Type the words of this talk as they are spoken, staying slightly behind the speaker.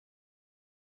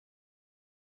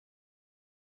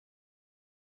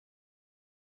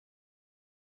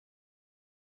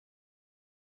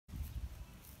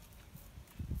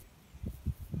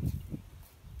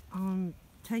I'm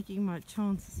taking my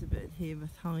chances a bit here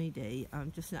with Heidi.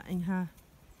 I'm just letting her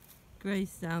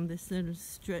graze down this little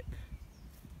strip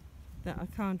that I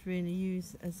can't really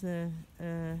use as a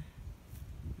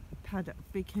paddock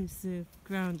because the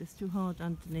ground is too hard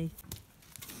underneath.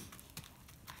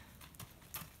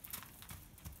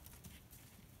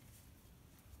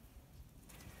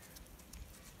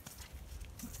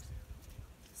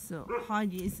 So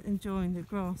Heidi is enjoying the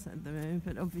grass at the moment,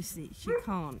 but obviously she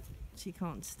can't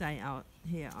stay out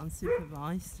here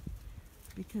unsupervised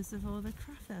because of all the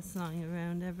crap that's lying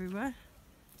around everywhere.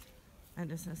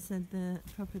 And as I said, the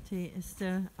property is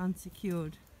still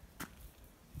unsecured,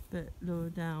 but lower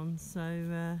down.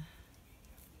 So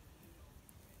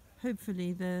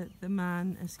hopefully the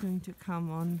man is going to come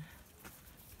on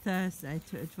Thursday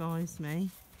to advise me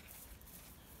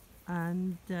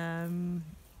and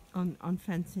on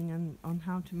fencing and on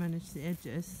how to manage the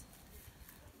edges.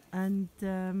 And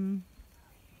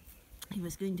he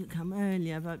was going to come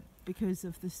earlier, but because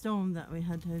of the storm that we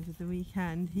had over the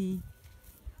weekend,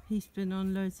 he's been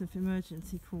on loads of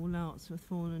emergency call-outs with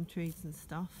fallen trees and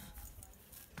stuff.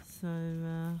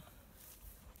 So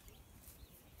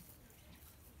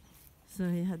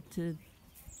he had to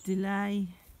delay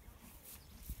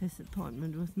his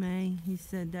appointment with me. He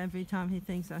said every time he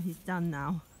thinks, oh, he's done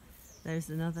now, there's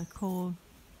another call.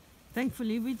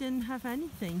 Thankfully we didn't have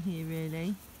anything here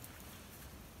really.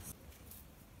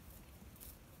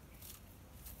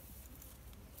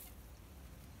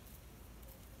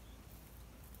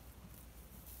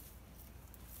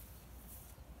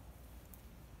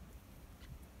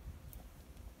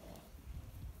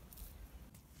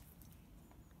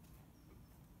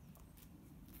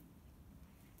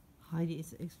 Heidi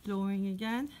is exploring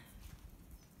again.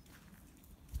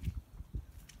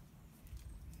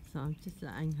 So I'm just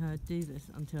letting her do this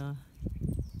until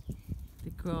the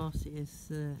grass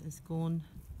is gone.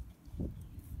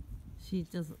 She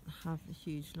doesn't have a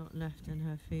huge lot left in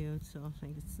her field, so I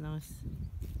think it's nice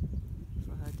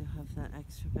for her to have that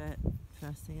extra bit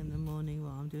first thing in the morning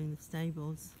while I'm doing the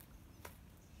stables.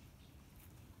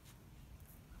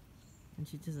 And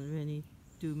she doesn't really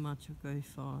do much or go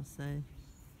far, so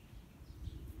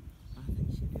I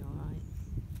think she'll be